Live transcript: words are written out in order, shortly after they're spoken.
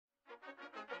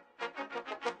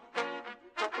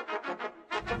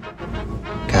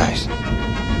Guys,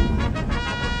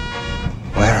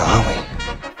 where are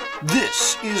we?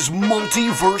 This is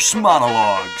Multiverse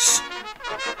Monologues.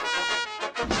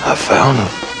 I found him.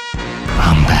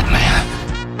 I'm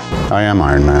Batman. I am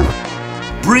Iron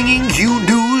Man. Bringing you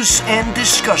news and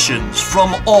discussions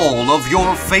from all of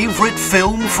your favorite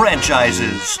film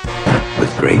franchises.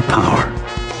 With great power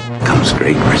comes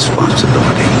great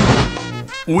responsibility.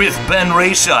 With Ben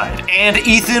Rayside and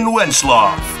Ethan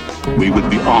Wentzloff. We would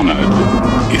be honored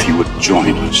if you would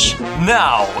join us.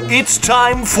 Now, it's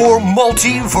time for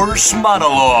Multiverse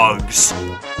Monologues.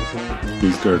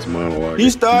 He starts monologuing.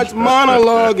 He starts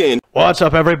monologuing. What's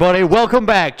up, everybody? Welcome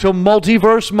back to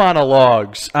Multiverse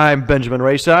Monologues. I'm Benjamin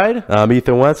Rayside. I'm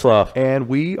Ethan Wentzloff. And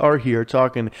we are here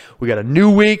talking. We got a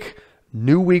new week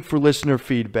for listener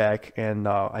feedback, and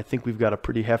I think we've got a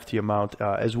pretty hefty amount,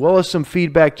 as well as some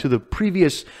feedback to the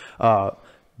previous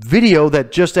video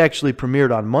that just actually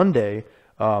premiered on Monday,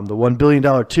 the $1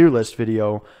 billion tier list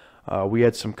video. We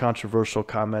had some controversial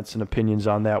comments and opinions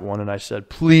on that one, and I said,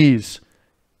 please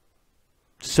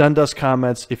send us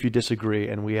comments if you disagree.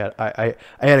 And I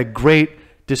had a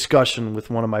great discussion with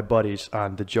one of my buddies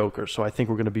on the Joker, so I think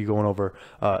we're going to be going over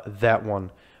that one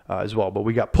as well. But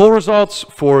we got poll results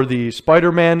for the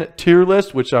Spider-Man tier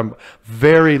list, which I'm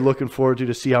very looking forward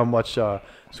to see how much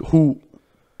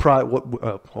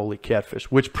holy catfish,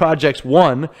 which projects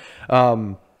won,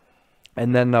 and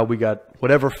then we got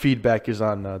whatever feedback is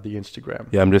on the Instagram.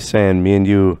 Yeah, I'm just saying, me and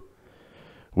you,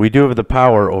 we do have the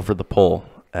power over the poll,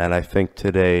 and I think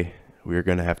today we're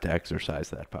going to have to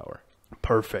exercise that power.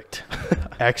 Perfect.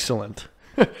 Excellent.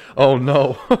 Oh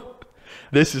no,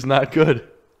 this is not good.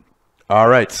 All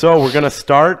right, so we're going to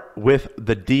start with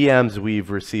the DMs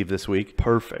we've received this week.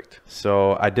 Perfect.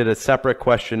 So I did a separate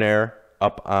questionnaire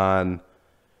up on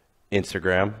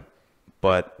Instagram,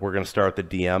 but we're going to start with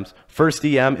the DMs. First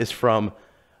DM is from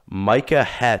Micah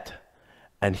Het,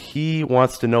 and he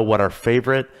wants to know what our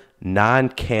favorite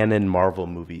non-canon Marvel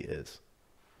movie is.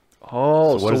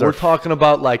 Oh, so we're talking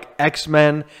about like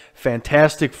X-Men,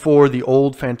 Fantastic Four, the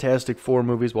old Fantastic Four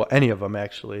movies. Well, any of them,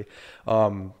 actually.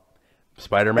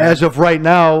 Spider-Man. As of right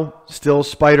now, still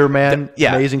Spider-Man,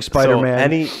 yeah. Amazing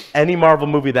Spider-Man. So any Marvel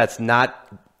movie that's not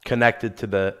connected to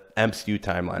the MCU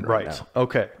timeline right now.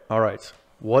 Okay. All right.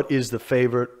 What is the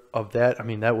favorite of that? I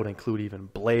mean, that would include even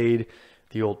Blade,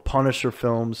 the old Punisher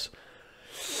films.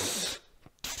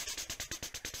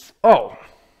 Oh.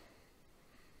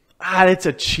 It's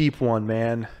a cheap one,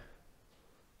 man.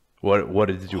 What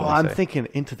did you want to say? I'm thinking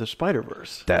Into the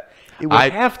Spider-Verse. It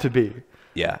would have to be.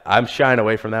 Yeah, I'm shying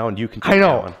away from that one. You can take I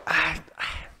know. that one.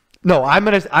 No, I'm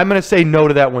gonna say no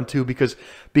to that one too, because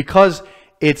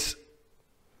it's,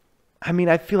 I mean,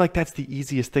 I feel like that's the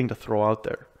easiest thing to throw out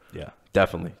there. Yeah,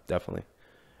 definitely.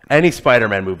 Any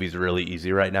Spider-Man movie is really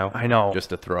easy right now. I know. Just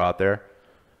to throw out there.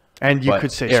 And you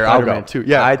could say Spider-Man too.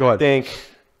 Yeah, go ahead. I think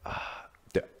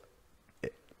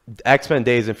X-Men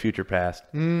Days of Future Past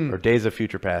or Days of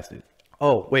Future Past.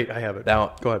 Oh, wait, I have it.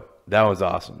 Go ahead. That one's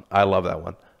awesome. I love that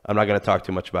one. I'm not going to talk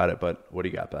too much about it, but what do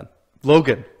you got, Ben?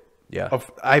 Logan. Yeah.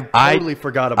 I totally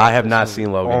forgot about I have not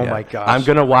seen Logan yet. Oh, my gosh. I'm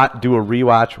going to do a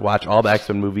rewatch, watch all the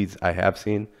X-Men movies I have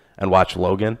seen, and watch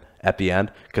Logan at the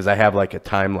end, because I have like a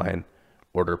timeline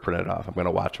order printed off. I'm going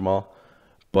to watch them all.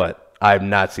 But I have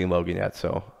not seen Logan yet,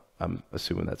 so I'm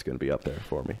assuming that's going to be up there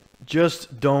for me.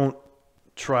 Just don't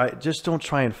try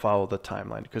and follow the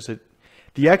timeline, because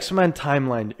the X-Men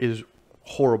timeline is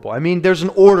horrible. I mean, there's an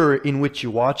order in which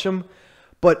you watch them,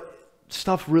 but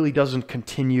stuff really doesn't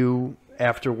continue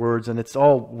afterwards, and it's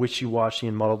all wishy-washy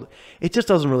and muddled. It just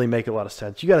doesn't really make a lot of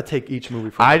sense. You got to take each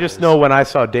movie for I just know when I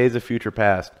saw Days of Future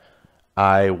Past,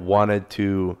 I wanted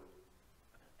to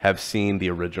have seen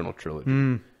the original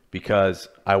trilogy because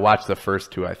I watched the first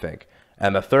two, I think.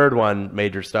 And the third one,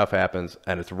 major stuff happens,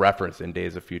 and it's referenced in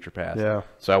Days of Future Past. Yeah.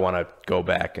 So I want to go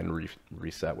back and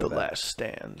reset with The Last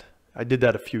Stand. I did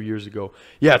that a few years ago.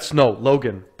 Yeah,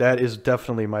 Logan. That is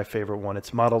definitely my favorite one.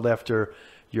 It's modeled after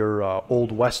your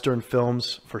old Western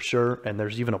films for sure, and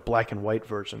there's even a black and white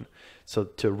version, so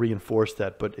to reinforce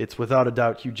that. But it's without a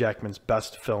doubt Hugh Jackman's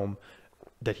best film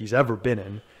that he's ever been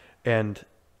in, and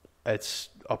it's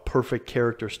a perfect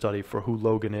character study for who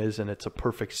Logan is, and it's a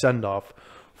perfect send-off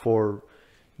for,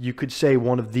 you could say,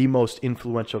 one of the most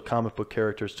influential comic book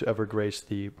characters to ever grace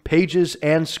the pages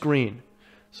and screen.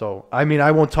 So, I mean,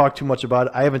 I won't talk too much about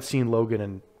it. I haven't seen Logan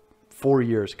in 4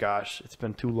 years. Gosh, it's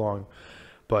been too long.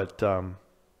 But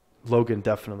Logan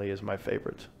definitely is my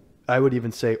favorite. I would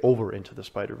even say over Into the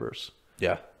Spider-Verse.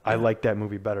 Yeah. I like that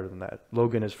movie better than that.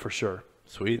 Logan is for sure.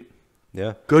 Sweet.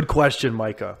 Yeah. Good question,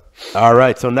 Micah. All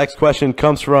right. So next question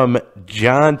comes from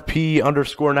John P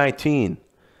 _19.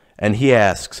 And he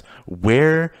asks,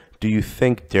 where do you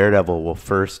think Daredevil will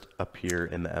first appear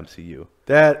in the MCU?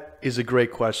 That is a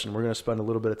great question. We're going to spend a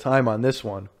little bit of time on this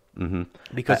one.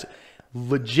 Because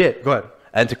legit, go ahead.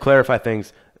 And to clarify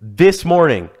things, this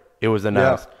morning it was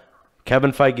announced. Yeah.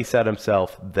 Kevin Feige said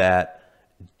himself that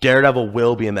Daredevil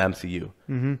will be in the MCU.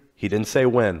 He didn't say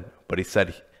when, but he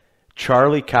said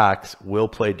Charlie Cox will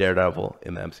play Daredevil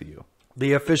in the MCU.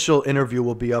 The official interview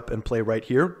will be up and play right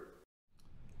here.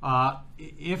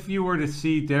 If you were to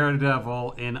see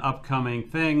Daredevil in upcoming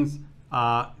things,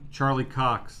 Charlie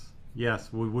Cox,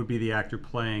 yes, would be the actor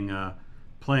playing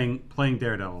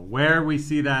Daredevil. Where we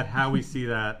see that, how we see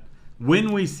that,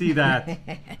 when we see that,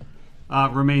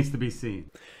 remains to be seen.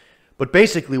 But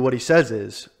basically what he says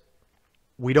is,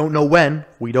 we don't know when,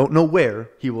 we don't know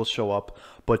where he will show up,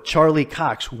 but Charlie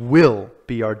Cox will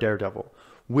be our Daredevil.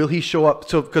 Will he show up?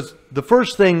 So, because the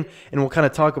first thing, and we'll kind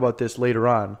of talk about this later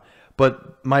on,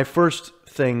 but my first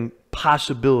thing,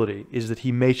 possibility, is that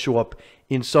he may show up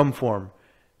in some form,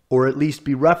 or at least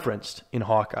be referenced in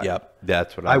Hawkeye. Yep,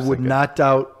 that's what I was would thinking. not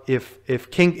doubt if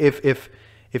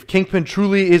Kingpin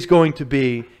truly is going to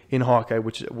be in Hawkeye,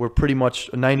 which we're pretty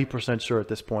much 90% sure at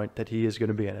this point that he is going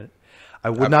to be in it. I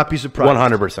would not be surprised.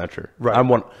 100% sure.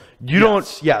 Right. You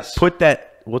don't put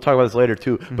that, we'll talk about this later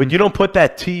too, but you don't put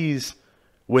that tease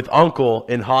with Uncle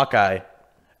in Hawkeye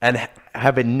and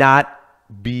have it not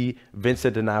be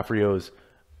Vincent D'Onofrio's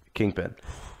Kingpin.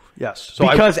 Yes. So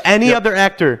because any other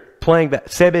actor playing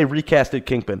that, say they recasted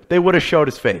Kingpin, they would have showed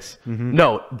his face.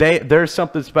 No, there's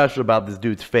something special about this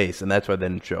dude's face, and that's why they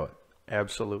didn't show it.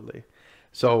 Absolutely.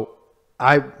 So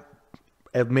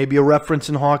maybe a reference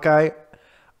in Hawkeye.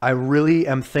 I really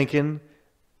am thinking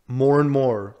more and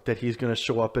more that he's going to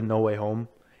show up in No Way Home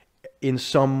in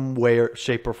some way or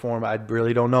shape or form. I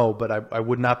really don't know, but I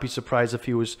would not be surprised if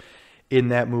he was in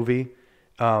that movie.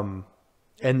 And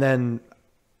then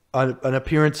an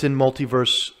appearance in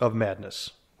Multiverse of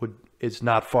Madness is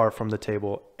not far from the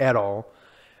table at all.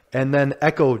 And then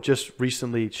Echo just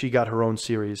recently, she got her own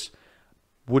series.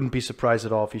 Wouldn't be surprised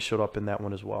at all if he showed up in that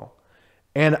one as well.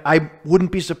 And I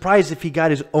wouldn't be surprised if he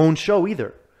got his own show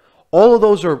either. All of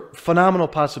those are phenomenal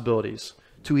possibilities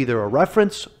to either a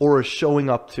reference or a showing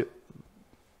up to.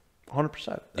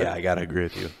 100%. Yeah, I got to agree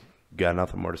with you. Got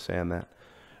nothing more to say on that.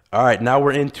 All right, now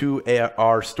we're into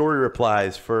our story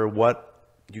replies for what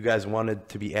you guys wanted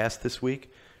to be asked this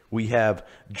week. We have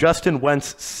Justin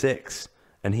Wentz 6,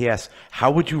 and he asks, how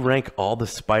would you rank all the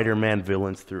Spider-Man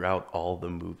villains throughout all the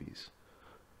movies?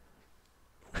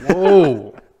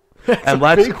 Whoa. And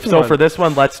for this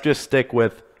one, let's just stick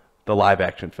with the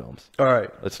live-action films. All right.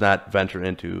 Let's not venture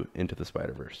into the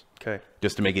Spider-Verse. Okay.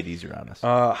 Just to make it easier on us.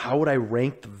 How would I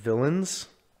rank the villains?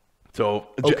 So,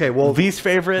 least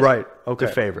favorite, right? Okay,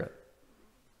 to favorite.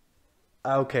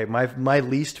 Okay, my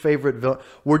least favorite villain.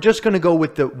 We're just gonna go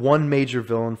with the one major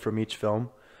villain from each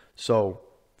film. So,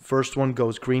 first one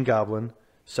goes Green Goblin.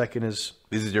 Second is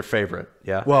this is your favorite,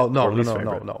 yeah? Well, no.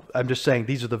 I'm just saying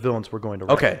these are the villains we're going to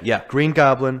rank. Okay, yeah. Green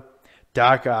Goblin,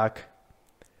 Doc Ock.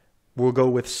 We'll go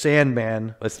with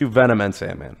Sandman. Let's do Venom and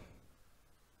Sandman.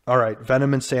 All right,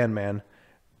 Venom and Sandman.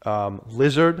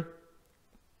 Lizard,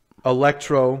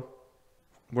 Electro.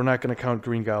 We're not going to count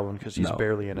Green Goblin because he's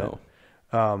barely in it.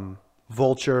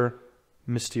 Vulture,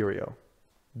 Mysterio.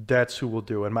 That's who we'll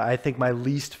do. And I think my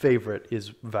least favorite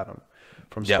is Venom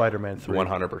from Spider-Man 3.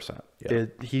 100%. Yeah.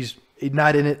 He's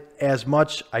not in it as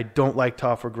much. I don't like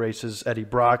Topher Grace's Eddie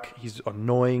Brock. He's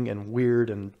annoying and weird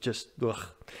and just ugh.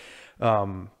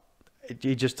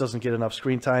 He just doesn't get enough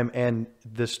screen time, and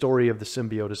the story of the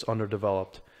symbiote is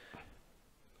underdeveloped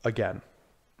again.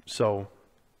 So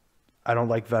I don't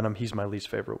like Venom. He's my least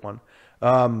favorite one.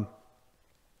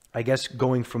 I guess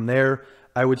going from there,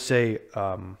 I would say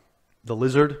the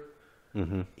Lizard.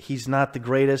 He's not the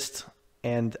greatest,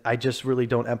 and I just really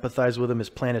don't empathize with him.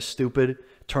 His plan is stupid.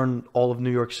 Turn all of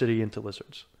New York City into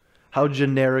lizards. How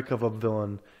generic of a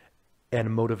villain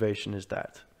and motivation is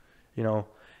that? You know?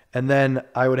 And then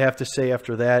I would have to say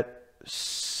after that,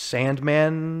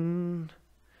 Sandman,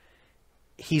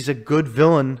 he's a good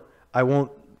villain. I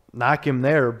won't knock him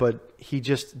there, but he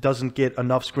just doesn't get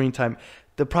enough screen time.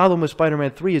 The problem with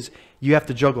Spider-Man 3 is you have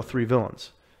to juggle 3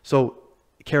 villains. So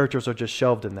characters are just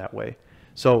shelved in that way.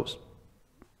 So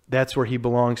that's where he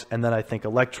belongs. And then I think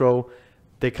Electro,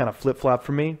 they kind of flip-flop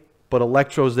for me. But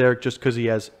Electro's there just because he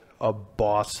has a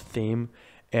boss theme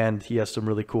and he has some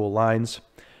really cool lines.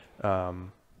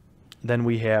 Then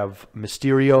we have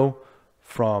Mysterio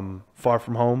from Far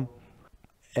From Home.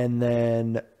 And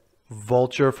then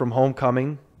Vulture from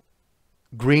Homecoming.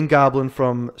 Green Goblin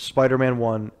from Spider-Man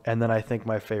 1. And then I think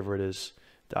my favorite is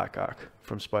Doc Ock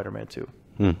from Spider-Man 2.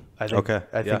 I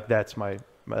think that's my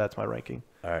that's my ranking.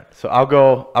 All right. So I'll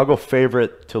go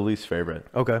favorite to least favorite.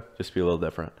 Okay. Just to be a little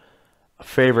different.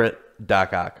 Favorite,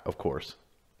 Doc Ock, of course.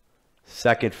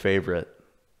 Second favorite,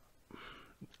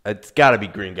 it's got to be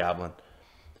Green Goblin.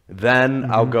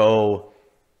 Then I'll go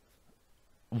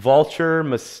Vulture,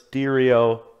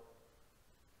 Mysterio,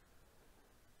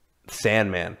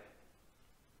 Sandman.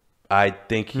 I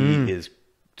think he is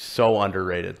so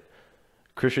underrated.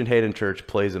 Christian Hayden Church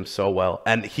plays him so well,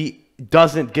 and he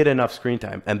doesn't get enough screen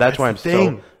time, and that's why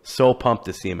I'm so pumped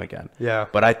to see him again. Yeah.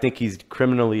 But I think he's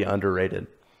criminally underrated.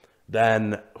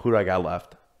 Then who do I got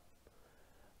left?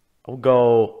 I'll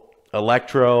go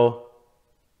Electro.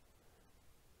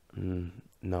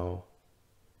 No.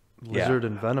 Lizard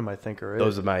and Venom, I think, are it.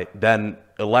 Those are then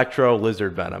Electro,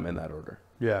 Lizard, Venom in that order.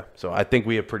 Yeah. So I think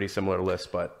we have pretty similar lists,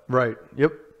 but right.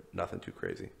 Yep. nothing too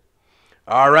crazy.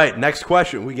 All right, next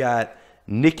question. We got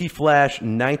Nikki Flash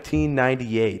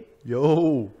 1998.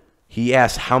 Yo. He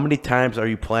asked, how many times are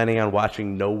you planning on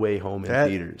watching No Way Home in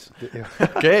theaters?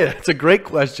 Okay, that's a great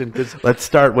question. Let's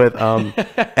start with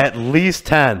at least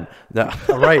 10. No.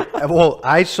 All right. Well,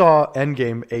 I saw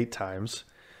Endgame 8 times.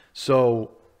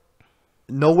 So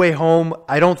No Way Home,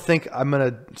 I don't think I'm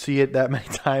going to see it that many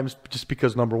times just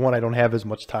because, number one, I don't have as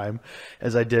much time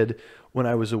as I did when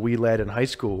I was a wee lad in high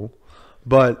school.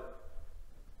 But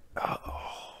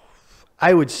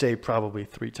I would say probably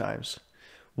 3 times.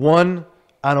 1,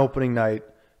 on opening night.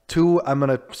 2, I'm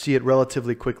going to see it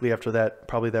relatively quickly after that,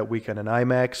 probably that weekend in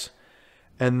IMAX.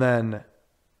 And then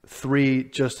 3,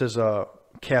 just as a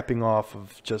capping off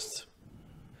of just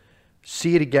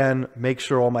see it again, make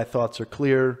sure all my thoughts are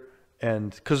clear. And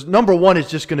because number 1 is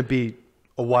just going to be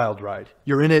a wild ride.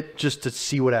 You're in it just to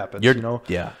see what happens, you know?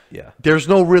 Yeah. There's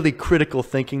no really critical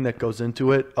thinking that goes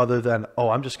into it other than, oh,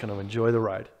 I'm just going to enjoy the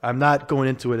ride. I'm not going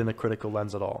into it in a critical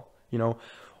lens at all. You know,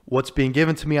 what's being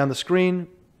given to me on the screen,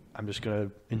 I'm just going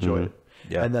to enjoy it.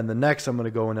 Yeah. And then the next, I'm going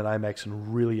to go in an IMAX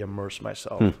and really immerse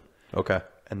myself. Okay.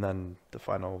 And then the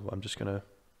final, I'm just going to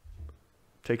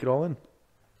take it all in.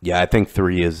 Yeah, I think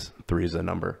 3 is a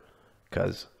number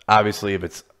because obviously if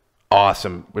it's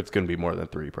awesome, it's going to be more than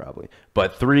 3 probably.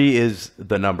 But 3 is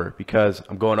the number because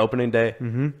I'm going opening day.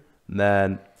 And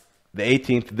then the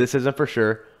 18th, this isn't for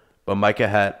sure, but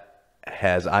Micah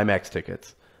has IMAX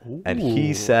tickets. Ooh. And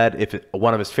he said if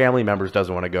one of his family members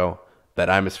doesn't want to go, that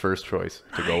I'm his first choice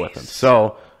to go with him.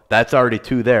 So that's already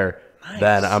 2 there. Nice.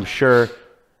 Then I'm sure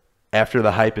after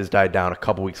the hype has died down, a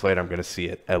couple weeks later, I'm going to see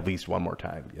it at least one more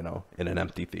time, you know, in an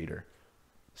empty theater.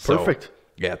 So, perfect.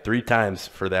 Yeah, 3 times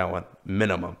for that one,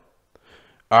 minimum.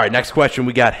 All right, next question.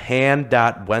 We got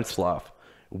Han.Wentzloff.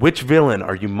 Which villain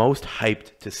are you most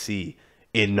hyped to see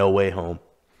in No Way Home?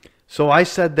 So I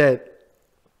said that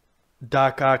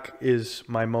Doc Ock is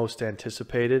my most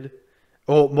anticipated.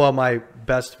 Oh, well, my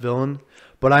best villain,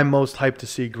 but I'm most hyped to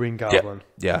see Green Goblin.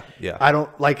 Yeah. I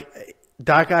don't like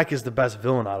Doc Ock is the best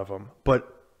villain out of them.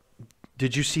 But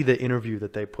did you see the interview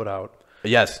that they put out?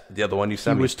 Yes, the other one you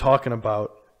sent me. He was talking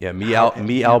about. Yeah, me,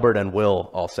 Albert, and Will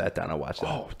all sat down and watched that.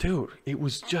 Oh, dude, it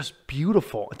was just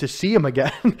beautiful to see him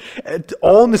again,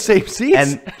 all in the same seats.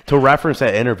 And to reference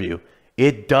that interview,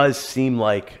 it does seem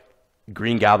like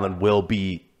Green Goblin will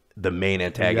be the main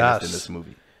antagonist in this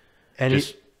movie.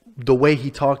 And the way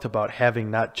he talked about having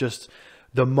not just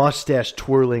the mustache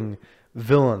twirling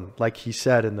villain, like he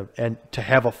said, and to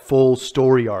have a full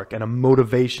story arc and a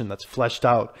motivation that's fleshed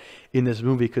out in this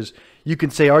movie, because you can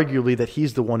say arguably that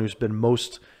he's the one who's been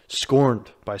most scorned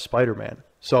by Spider-Man.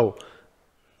 So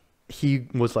he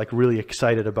was like really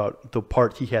excited about the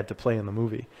part he had to play in the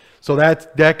movie. So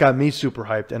that got me super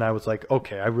hyped, and I was like,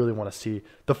 okay, I really want to see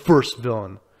the first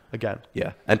villain again.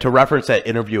 Yeah, and to reference that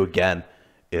interview again,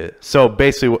 so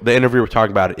basically the interview we're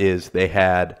talking about is they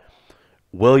had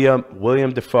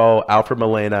William Dafoe, Alfred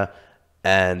Molina,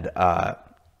 and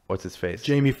what's his face?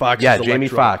 Jamie Foxx. Yeah, Jamie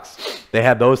Foxx. They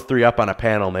had those 3 up on a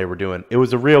panel, and they were doing. It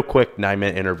was a real quick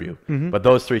 9-minute interview, but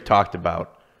those 3 talked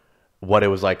about what it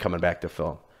was like coming back to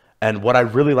film. And what I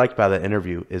really liked about that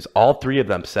interview is all 3 of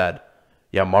them said,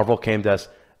 "Yeah, Marvel came to us,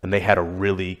 and they had a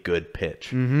really good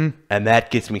pitch," and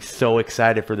that gets me so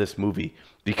excited for this movie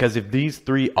because if these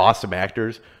 3 awesome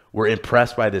actors were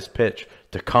impressed by this pitch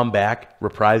to come back,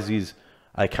 reprise these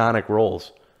iconic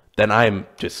roles, then I'm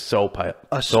just so pumped.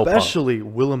 Especially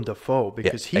Willem Dafoe,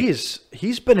 because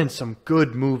he's been in some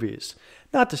good movies.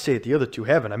 Not to say that the other 2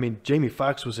 haven't. I mean, Jamie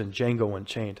Foxx was in Django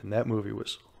Unchained, and that movie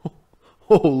was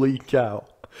holy cow.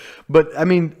 But I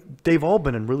mean, they've all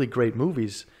been in really great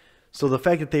movies. So the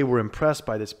fact that they were impressed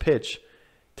by this pitch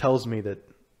tells me that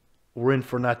we're in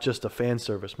for not just a fan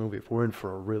service movie. We're in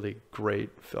for a really great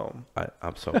film.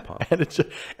 I'm so pumped. And it's just,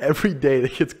 every day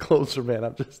that gets closer, man.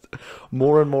 I'm just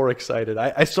more and more excited.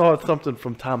 I saw something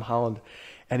from Tom Holland,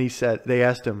 and they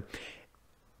asked him,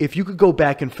 if you could go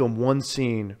back and film one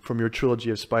scene from your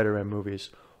trilogy of Spider-Man movies,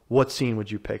 what scene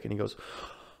would you pick? And he goes,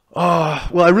 oh,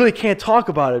 well, I really can't talk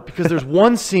about it because there's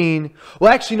one scene.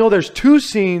 Well, actually, no, there's two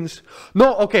scenes.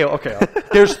 No, okay.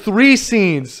 There's 3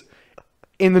 scenes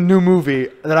in the new movie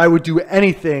that I would do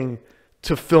anything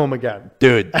to film again.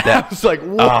 Dude, I was like,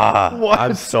 what?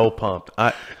 I'm so pumped.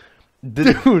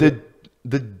 Dude.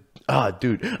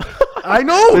 I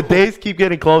know. The days keep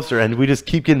getting closer, and we just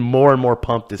keep getting more and more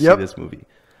pumped to see this movie.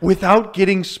 Without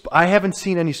getting, I haven't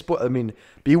seen any I mean,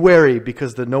 be wary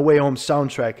because the No Way Home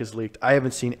soundtrack is leaked. I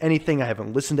haven't seen anything. I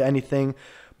haven't listened to anything.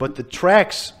 But the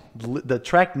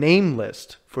track name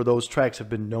list for those tracks have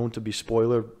been known to be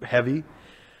spoiler heavy.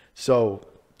 So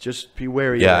just be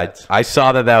wary. Yeah, of that. I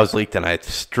saw that was leaked, and I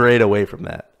strayed away from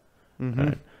that.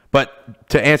 Right. But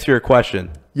to answer your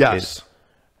question, yes.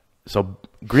 So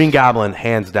Green Goblin,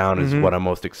 hands down, is what I'm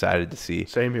most excited to see.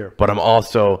 Same here. But I'm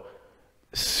also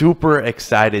super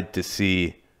excited to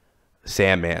see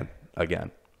Sandman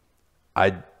again.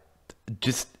 I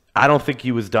don't think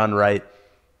he was done right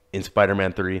in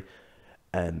Spider-Man 3,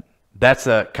 and that's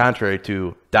contrary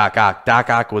to Doc Ock. Doc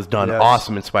Ock was done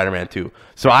awesome in Spider-Man 2.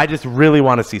 So I just really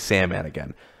want to see Sandman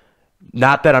again.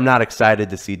 Not that I'm not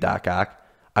excited to see Doc Ock.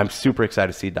 I'm super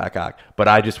excited to see Doc Ock, but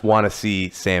I just want to see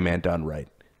Sandman done right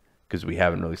because we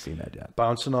haven't really seen that yet.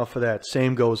 Bouncing off of that,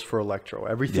 same goes for Electro.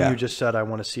 Everything you just said, I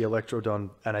want to see Electro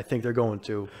done, and I think they're going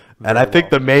to. And I think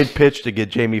the main pitch to get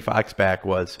Jamie Foxx back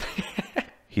was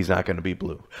he's not going to be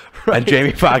blue. Right. And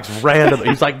Jamie Foxx randomly,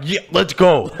 he's like, yeah, let's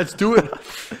go. Let's do it.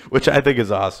 Which I think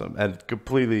is awesome and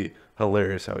completely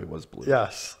hilarious how he was blue.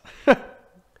 Yes.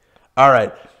 All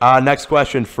right. Next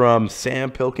question from Sam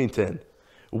Pilkington.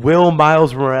 Will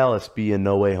Miles Morales be in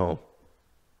No Way Home?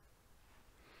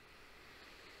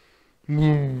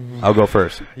 I'll go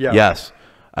first. Yeah. Yes,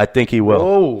 I think he will.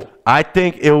 Oh. I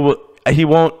think it will. He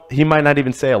won't. He might not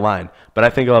even say a line, but I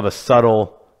think he'll have a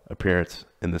subtle appearance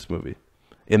in this movie,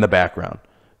 in the background.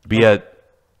 Be a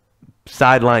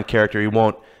sideline character. He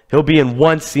won't. He'll be in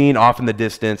one scene off in the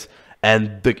distance,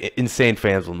 and the insane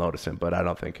fans will notice him. But I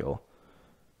don't think he'll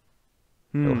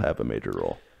have a major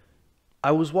role.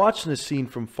 I was watching a scene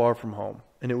from Far From Home,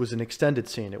 and it was an extended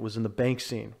scene. It was in the bank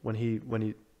scene when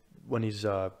he's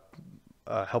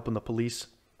helping the police.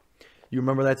 You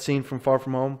remember that scene from Far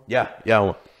From Home? Yeah.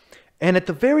 And at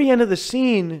the very end of the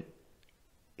scene,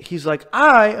 he's like,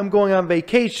 I am going on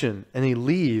vacation. And he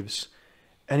leaves.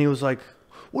 And he was like,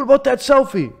 what about that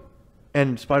selfie?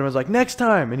 And Spider-Man's like, next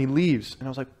time. And he leaves. And I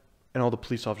was like, and all the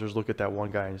police officers look at that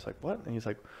one guy. And he's like, what? And he's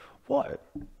like, what?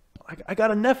 I got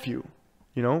a nephew,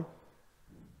 you know?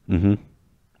 Mm-hmm.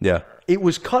 Yeah. It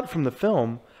was cut from the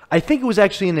film. I think it was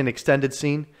actually in an extended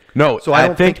scene. No, so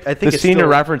I think the scene you're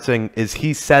referencing is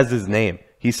he says his name.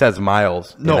 He says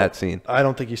Miles in that scene. I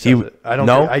don't think he says it. I don't.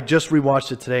 No? I just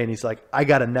rewatched it today, and he's like, "I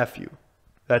got a nephew."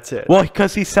 That's it. Well,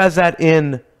 because he says that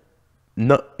in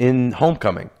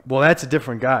Homecoming. Well, that's a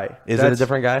different guy. Is it a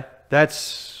different guy?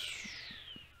 That's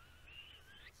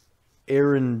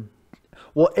Aaron.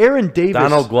 Well, Aaron Davis.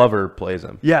 Donald Glover plays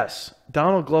him. Yes,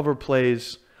 Donald Glover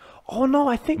plays. Oh no,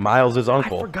 I think Miles'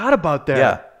 uncle. I forgot about that.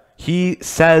 Yeah, he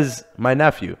says my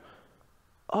nephew.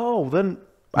 Oh, then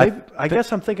I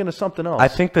guess I'm thinking of something else. I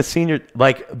think the senior,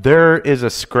 there is a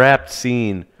scrapped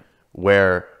scene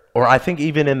where, or I think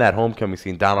even in that Homecoming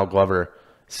scene, Donald Glover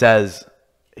says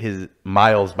his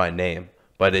Miles by name,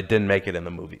 but it didn't make it in the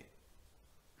movie.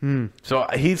 So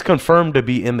he's confirmed to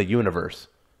be in the universe,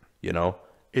 you know?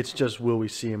 It's just, will we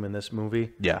see him in this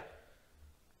movie? Yeah.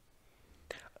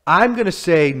 I'm going to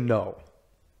say no.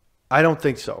 I don't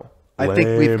think so. I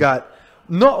think we've got...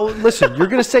 No, listen, you're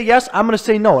going to say yes. I'm going to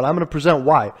say no, and I'm going to present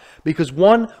why. Because,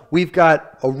 one, we've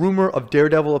got a rumor of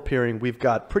Daredevil appearing. We've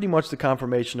got pretty much the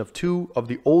confirmation of 2 of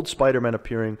the old Spider-Man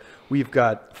appearing. We've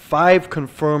got 5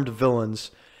 confirmed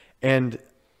villains. And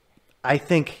I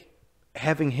think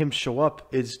having him show up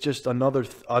is just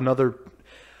another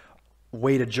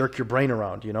way to jerk your brain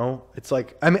around, you know? It's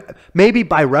like, I mean, maybe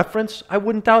by reference, I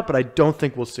wouldn't doubt, but I don't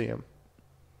think we'll see him.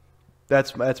 I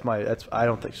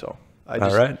don't think so.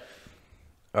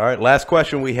 All right, last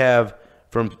question we have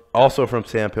also from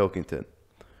Sam Pilkington.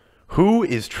 Who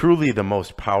is truly the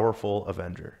most powerful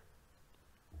Avenger?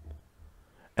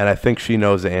 And I think she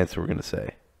knows the answer we're going to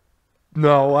say.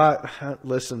 No,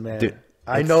 listen, man. Dude,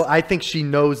 I think she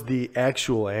knows the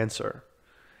actual answer.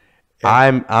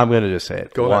 I'm going to just say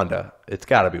it. Go Wanda. ahead. It's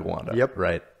got to be Wanda. Yep.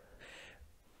 Right.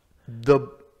 The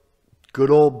Good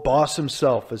old boss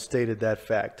himself has stated that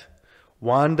fact.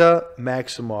 Wanda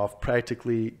Maximoff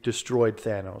practically destroyed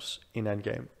Thanos in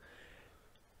Endgame.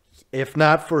 If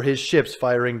not for his ships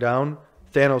firing down,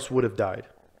 Thanos would have died.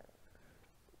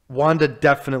 Wanda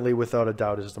definitely, without a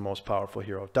doubt, is the most powerful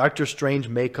hero. Doctor Strange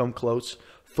may come close.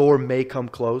 Thor may come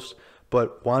close.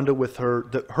 But Wanda with her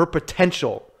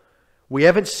potential, we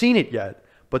haven't seen it yet,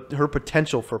 but her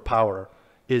potential for power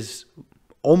is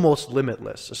almost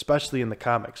limitless, especially in the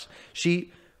comics.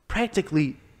 She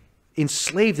practically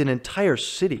enslaved an entire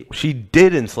city. She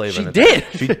did enslave She did.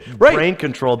 She Right. brain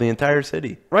controlled the entire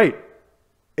city. Right.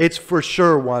 It's for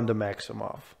sure Wanda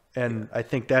Maximoff. And I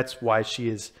think that's why she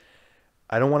is,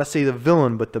 I don't want to say the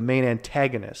villain, but the main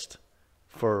antagonist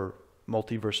for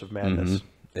Multiverse of Madness.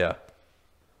 Mm-hmm. Yeah.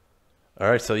 All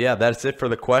right, so yeah, that's it for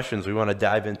the questions. We want to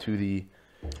dive into the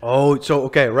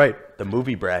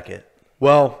movie bracket.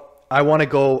 Well, I want to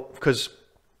go because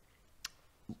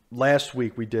last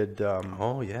week we did. That's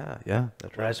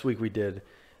right. Last week we did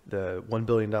the $1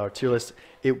 billion tier list.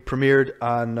 It premiered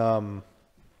on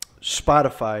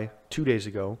Spotify 2 days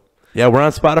ago. Yeah, we're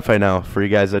on Spotify now. For you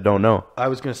guys that don't know, I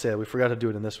was going to say we forgot to do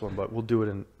it in this one, but we'll do it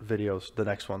in videos, the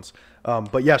next ones.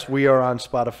 But yes, we are on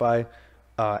Spotify.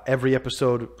 Every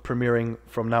episode premiering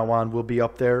from now on will be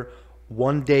up there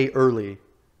 1 day early,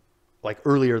 like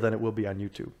earlier than it will be on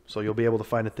YouTube. So you'll be able to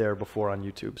find it there before on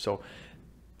YouTube. So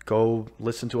go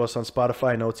listen to us on Spotify.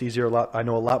 I know it's easier. I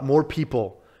know a lot more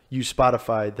people use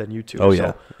Spotify than YouTube. Oh,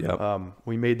 yeah. So, Yep.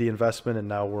 We made the investment, and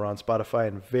now we're on Spotify,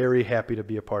 and very happy to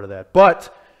be a part of that.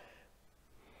 But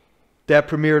that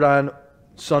premiered on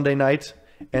Sunday night,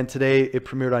 and today it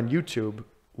premiered on YouTube.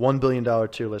 $1 billion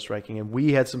tier list ranking, and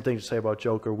we had some things to say about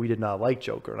Joker. We did not like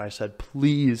Joker, and I said,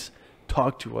 please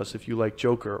talk to us if you like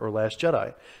Joker or Last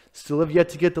Jedi. Still have yet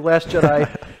to get the Last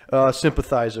Jedi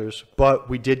sympathizers, but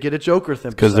we did get a Joker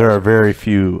sympathizer. because there are very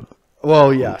few.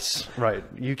 Well, yes, right.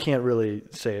 You can't really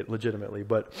say it legitimately,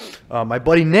 but my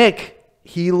buddy Nick,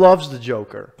 he loves the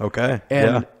Joker. Okay,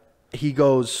 And he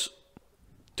goes,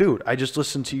 dude, I just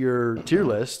listened to your tier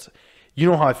list.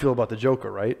 You know how I feel about the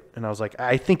Joker, right? And I was like,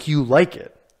 I think you like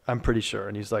it. I'm pretty sure.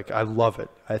 And he's like, I love it.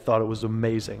 I thought it was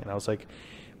amazing. And I was like,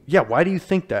 yeah, why do you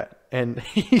think that? And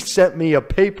he sent me a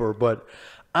paper, but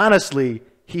honestly,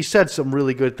 he said some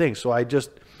really good things. So I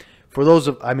just, for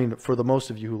the most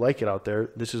of you who like it out there,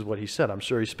 this is what he said. I'm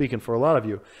sure he's speaking for a lot of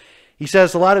you. He says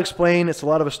it's a lot to explain. It's a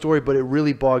lot of a story, but it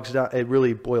really boils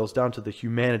down to the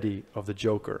humanity of the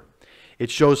Joker.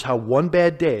 It shows how one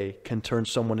bad day can turn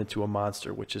someone into a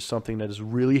monster, which is something that is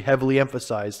really heavily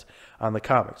emphasized on the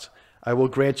comics. I will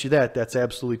grant you that. That's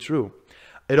absolutely true.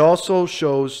 It also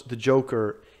shows the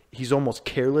Joker, he's almost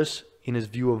careless in his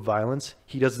view of violence.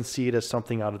 He doesn't see it as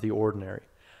something out of the ordinary.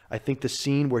 I think the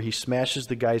scene where he smashes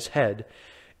the guy's head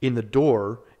in the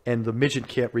door and the midget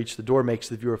can't reach the door makes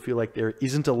the viewer feel like there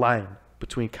isn't a line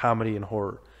between comedy and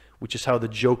horror, which is how the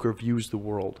Joker views the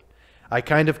world. I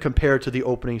kind of compare it to the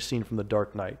opening scene from The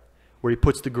Dark Knight, where he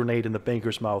puts the grenade in the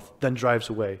banker's mouth, then drives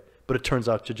away, but it turns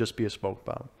out to just be a smoke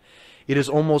bomb. It is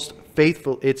almost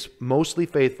faithful. It's mostly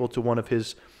faithful to one of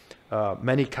his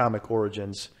many comic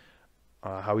origins,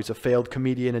 how he's a failed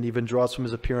comedian and even draws from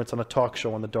his appearance on a talk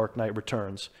show on The Dark Knight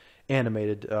Returns,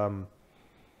 animated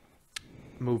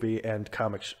movie and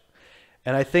comics.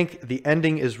 And I think the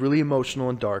ending is really emotional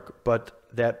and dark, but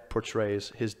that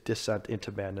portrays his descent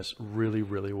into madness really,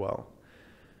 really well.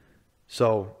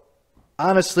 So,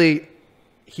 honestly,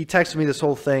 he texted me this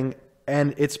whole thing,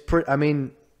 and it's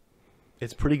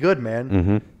it's pretty good, man.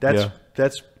 Mm-hmm.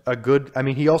 That's a good. I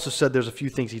mean, he also said there's a few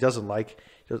things he doesn't like.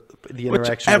 The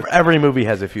interaction. Every movie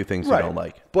has a few things you don't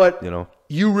like, but you know,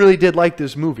 you really did like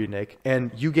this movie, Nick,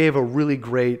 and you gave a really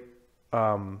great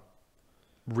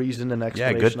reason and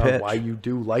explanation on why you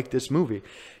do like this movie.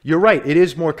 You're right; it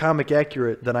is more comic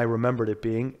accurate than I remembered it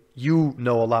being. You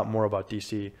know a lot more about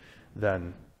DC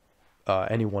than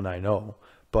anyone I know,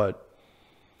 but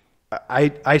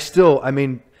I still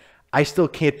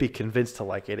can't be convinced to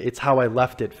like it. It's how I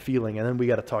left it feeling, and then we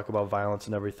got to talk about violence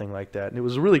and everything like that. And it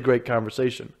was a really great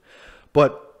conversation,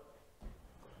 but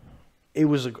it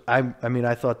was. I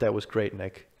thought that was great,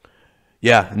 Nick.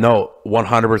 Yeah, no,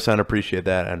 100% appreciate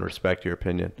that and respect your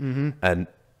opinion. Mm-hmm. And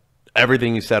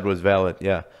everything you said was valid.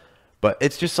 Yeah, but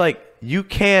it's just like you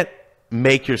can't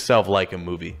make yourself like a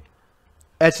movie.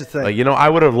 That's the thing. Like, you know, I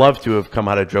would have loved to have come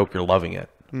out of Joker loving it,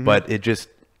 but it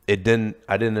didn't.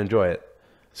 I didn't enjoy it.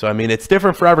 So, I mean, it's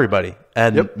different for everybody.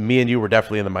 And me and you were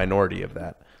definitely in the minority of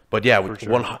that. But, yeah,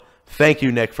 thank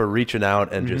you, Nick, for reaching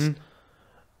out and just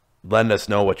letting us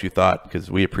know what you thought,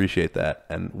 because we appreciate that.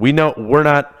 And we know we're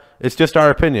not – it's just our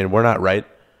opinion. We're not right.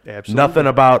 Absolutely. Nothing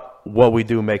about what we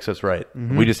do makes us right.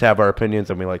 We just have our opinions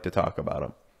and we like to talk about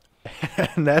them.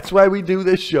 And that's why we do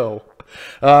this show.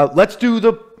 Let's do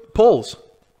the polls.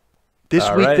 This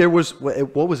All week right. there was,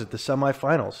 what was it, the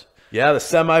semifinals? Yeah, the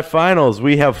semifinals.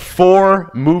 We have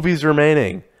 4 movies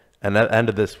remaining. And at the end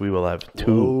of this, we will have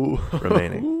 2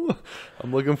 remaining.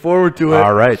 I'm looking forward to it.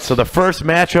 All right. So the first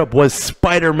matchup was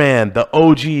Spider-Man, the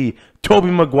OG, Tobey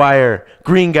Maguire,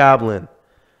 Green Goblin.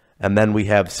 And then we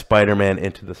have Spider-Man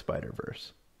Into the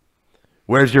Spider-Verse.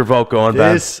 Where's your vote going,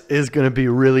 Ben? This is going to be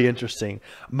really interesting.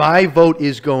 My vote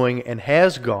is going and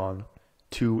has gone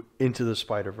to Into the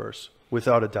Spider-Verse,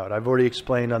 without a doubt. I've already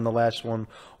explained on the last one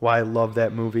why I love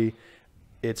that movie.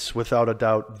 It's without a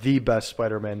doubt the best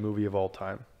Spider-Man movie of all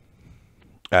time.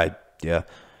 Yeah.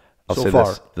 I'll So say far.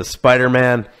 this. The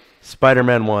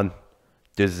Spider-Man 1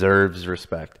 deserves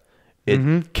respect.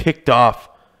 It kicked off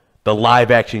the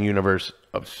live-action universe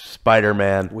of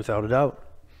Spider-Man. Without a doubt.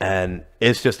 And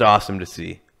it's just awesome to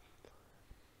see.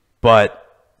 But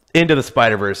Into the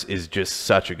Spider-Verse is just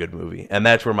such a good movie. And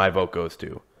that's where my vote goes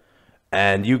to.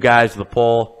 And you guys, the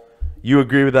poll, you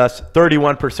agree with us.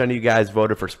 31% of you guys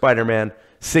voted for Spider-Man.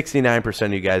 69%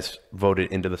 of you guys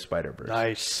voted Into the Spider-Verse.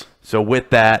 Nice. So with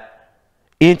that,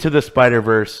 Into the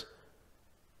Spider-Verse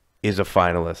is a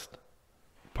finalist.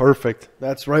 Perfect.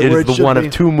 That's right It where is it the should one be.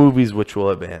 of 2 movies which will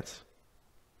advance.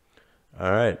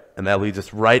 All right. And that leads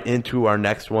us right into our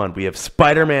next one. We have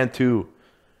Spider-Man 2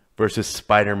 versus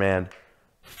Spider-Man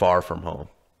Far From Home.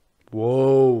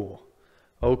 Whoa.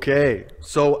 Okay.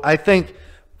 So I think,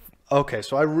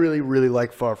 so I really, really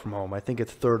like Far From Home. I think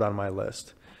it's 3rd on my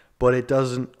list. But it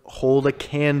doesn't hold a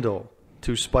candle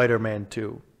to Spider-Man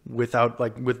 2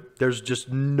 there's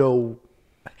just no...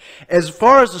 As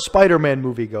far as the Spider-Man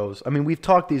movie goes, I mean, we've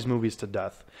talked these movies to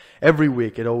death. Every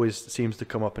week, it always seems to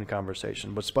come up in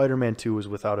conversation. But Spider-Man 2 is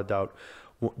without a doubt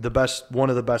one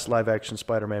of the best live-action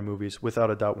Spider-Man movies. Without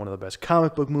a doubt, one of the best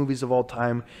comic book movies of all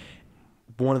time.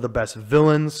 One of the best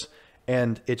villains.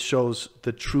 And it shows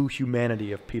the true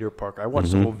humanity of Peter Parker. I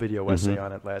watched a whole video essay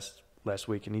on it last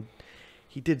week, and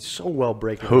he did so well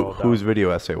breaking it all down. Whose video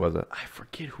essay was it? I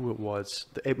forget who it was.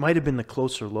 It might have been The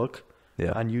Closer Look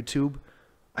on YouTube.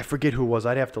 I forget who it was.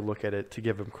 I'd have to look at it to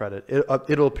give him credit.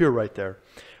 It'll appear right there.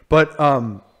 But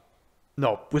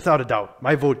no, without a doubt,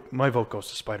 my vote goes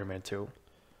to Spider-Man 2.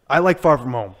 I like Far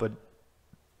From Home, but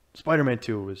Spider-Man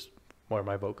 2 is where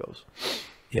my vote goes.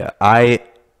 Yeah, I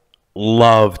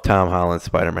love Tom Holland's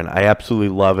Spider-Man. I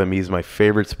absolutely love him. He's my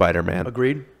favorite Spider-Man.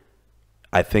 Agreed?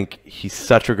 I think he's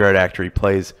such a great actor. He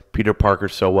plays Peter Parker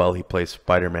so well. He plays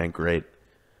Spider-Man great.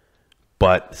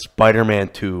 But Spider-Man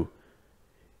 2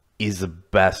 is the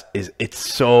best. It's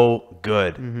so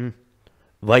good.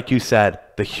 Like you said,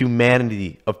 the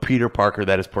humanity of Peter Parker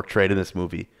that is portrayed in this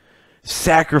movie.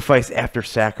 Sacrifice after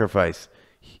sacrifice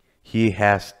he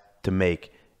has to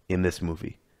make in this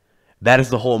movie. That is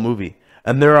the whole movie.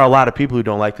 And there are a lot of people who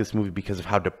don't like this movie because of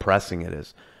how depressing it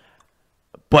is.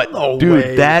 But,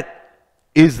 dude, that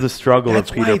is the struggle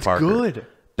of Peter Parker. Good.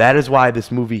 That is why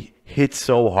this movie hits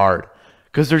so hard.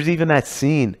 Because there's even that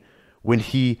scene when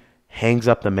he hangs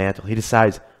up the mantle. He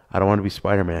decides, I don't want to be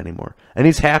Spider-Man anymore. And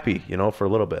he's happy, for a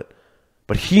little bit.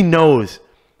 But he knows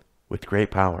with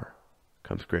great power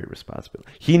comes great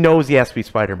responsibility. He knows he has to be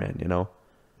Spider-Man,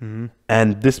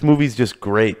 And this movie's just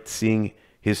great seeing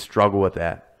his struggle with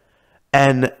that.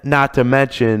 And not to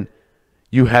mention,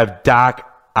 you have Doc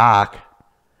Ock,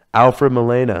 Alfred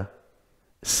Molina.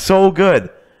 So good.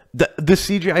 The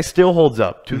CGI still holds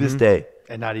up to this day.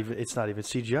 And it's not even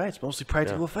CGI. It's mostly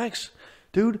practical effects.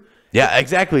 Dude. Yeah,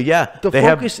 exactly. Yeah. The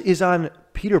focus is on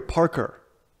Peter Parker,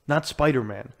 not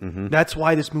Spider-Man. That's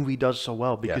why this movie does so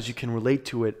well, because you can relate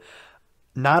to it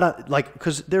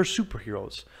because they're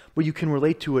superheroes, but you can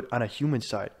relate to it on a human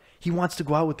side. He wants to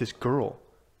go out with this girl,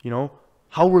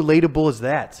 How relatable is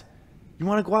that? You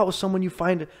want to go out with someone you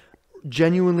find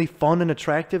genuinely fun and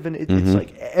attractive, and it's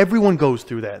like everyone goes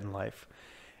through that in life.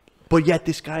 But yet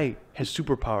this guy has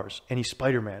superpowers, and he's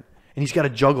Spider-Man, and he's got to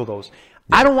juggle those.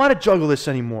 I don't want to juggle this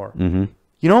anymore.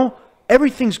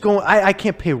 Everything's going. I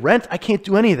can't pay rent. I can't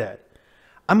do any of that.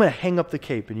 I'm going to hang up the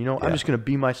cape, and I'm just going to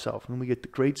be myself. And then we get the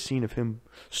great scene of him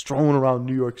strolling around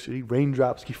New York City.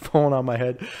 Raindrops keep falling on my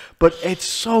head. But it's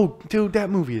so, dude, that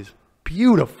movie is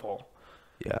beautiful.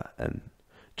 Yeah, and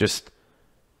just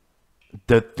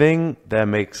the thing that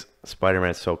makes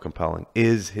Spider-Man so compelling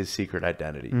is his secret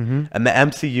identity. And the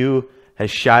MCU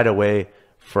has shied away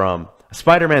from...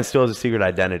 Spider-Man still has a secret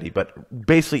identity, but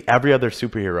basically every other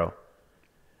superhero...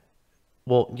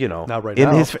 Well, Not right in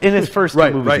now. his first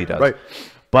two movies he does. Right.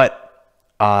 But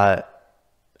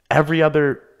every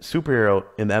other superhero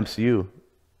in the MCU,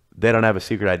 they don't have a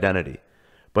secret identity.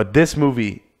 But this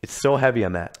movie, it's so heavy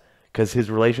on that because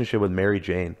his relationship with Mary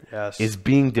Jane is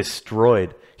being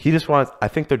destroyed. He just wants. I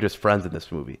think they're just friends in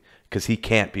this movie because he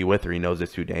can't be with her. He knows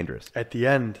it's too dangerous. At the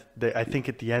end, I think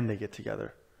at the end they get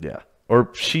together. Yeah, or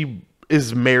she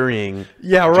is marrying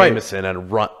Jameson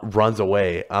and runs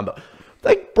away on the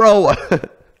like, bro.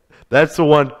 That's the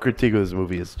one critique of this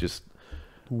movie is just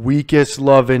weakest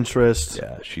love interest.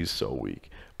 Yeah, she's so weak.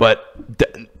 But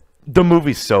the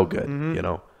movie's so good, you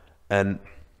know, and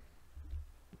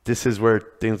this is where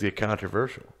things get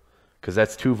controversial because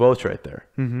that's 2 votes right there.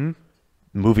 Mm-hmm.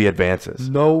 Movie advances.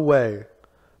 No way.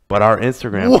 But our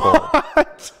Instagram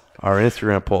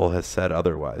poll has said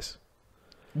otherwise.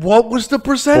 What was the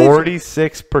percentage?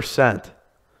 46%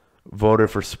 voted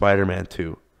for Spider-Man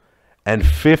 2, and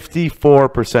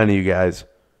 54% of you guys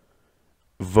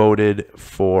voted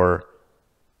for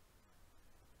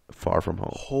Far From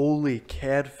Home. Holy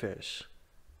catfish.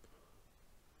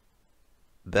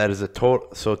 That is a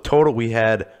total. So total, we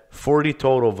had 40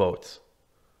 total votes.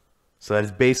 So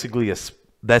that's basically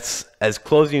that's as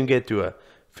close as you can get to a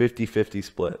 50-50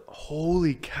 split.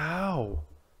 Holy cow.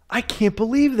 I can't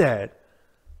believe that.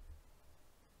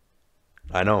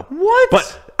 I know. What?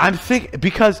 But I'm thinking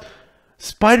because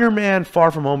Spider-Man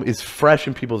Far From Home is fresh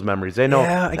in people's memories. They know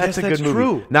I that's guess a that's good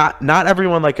movie. true. Not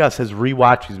everyone like us has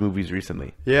rewatched these movies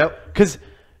recently. Yep. Because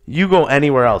you go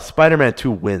anywhere else, Spider-Man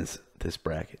 2 wins this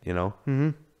bracket, you know?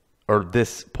 Mm-hmm. Or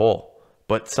this poll.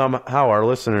 But somehow our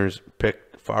listeners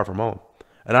picked Far From Home.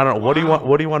 And I don't know, what do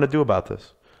you want to do about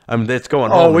this? I mean, it's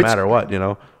going home no matter what, you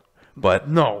know? But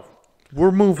no.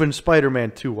 We're moving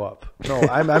Spider-Man 2 up. No,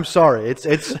 I'm sorry.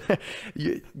 It's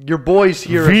your boys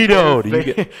here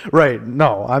vetoed. Right.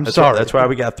 No, I'm sorry. That's why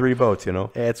we got 3 votes, you know?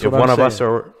 That's if what one I'm of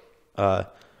saying. us are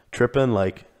tripping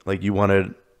like you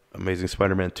wanted Amazing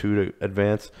Spider-Man 2 to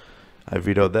advance, I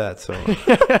vetoed that. So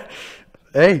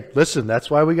hey, listen, that's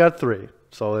why we got 3.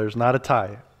 So there's not a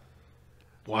tie.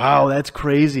 Wow, that's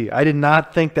crazy. I did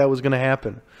not think that was going to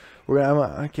happen.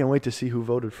 I can't wait to see who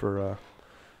voted for.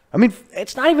 I mean,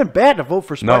 it's not even bad to vote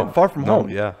for Far From Home.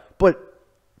 Yeah, but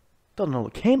doesn't hold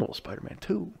a candle to Spider-Man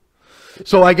 2.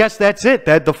 So I guess that's it.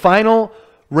 That the final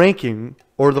ranking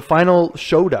or the final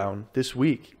showdown this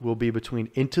week will be between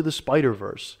Into the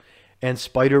Spider-Verse and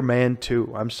Spider-Man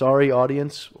 2. I'm sorry,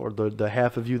 audience, or the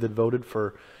half of you that voted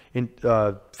for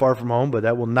Far From Home, but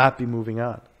that will not be moving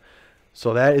on.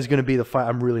 So that is going to be the final.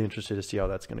 I'm really interested to see how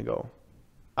that's going to go.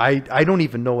 I don't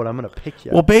even know what I'm going to pick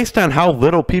yet. Well, based on how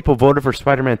little people voted for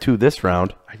Spider-Man 2 this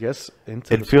round, I guess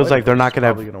it feels like they're not going to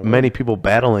have many people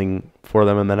battling for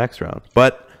them in the next round.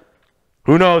 But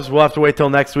who knows? We'll have to wait till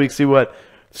next week, see what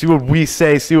we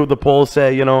say, see what the polls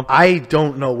say, you know. I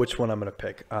don't know which one I'm going to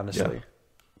pick, honestly.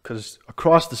 Because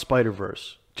Across the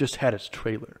Spider-Verse just had its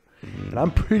trailer. And I'm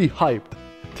pretty hyped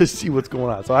to see what's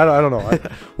going on. So I don't know.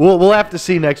 We'll have to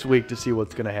see next week to see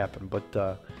what's going to happen.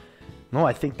 But no,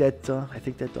 I think that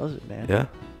does it, man. Yeah.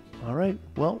 All right.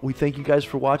 Well, we thank you guys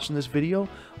for watching this video.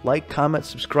 Like, comment,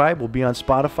 subscribe. We'll be on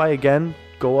Spotify again.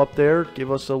 Go up there,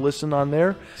 give us a listen on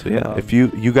there. So yeah, if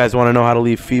you guys want to know how to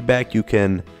leave feedback, you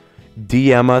can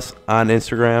DM us on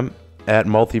Instagram at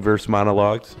Multiverse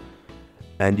Monologues,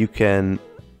 and you can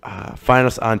find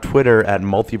us on Twitter at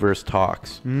Multiverse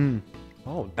Talks. Oh,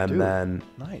 and then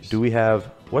nice. Do we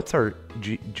have what's our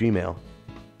Gmail?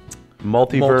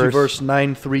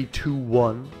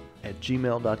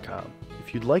 Multiverse9321@gmail.com.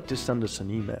 If you'd like to send us an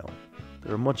email,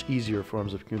 there are much easier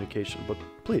forms of communication, but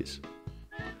please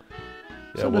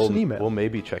send us an email. We'll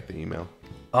maybe check the email.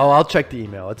 Oh, I'll check the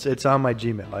email. It's on my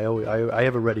Gmail. I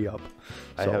have it ready up.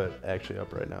 I have it actually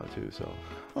up right now too. So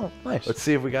oh, nice. Let's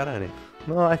see if we got any.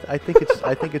 No, I think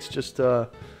it's just. Oh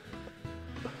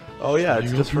yeah,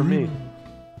 it's just for me.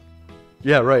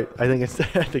 Yeah, right. I think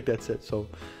that's it. So,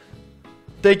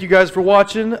 thank you guys for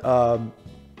watching.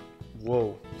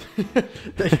 Whoa.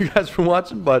 Thank you guys for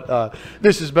watching. But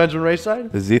this is Benjamin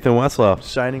Rayside. This is Ethan Westlaw.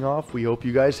 Signing off. We hope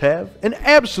you guys have an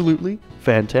absolutely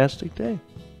fantastic day.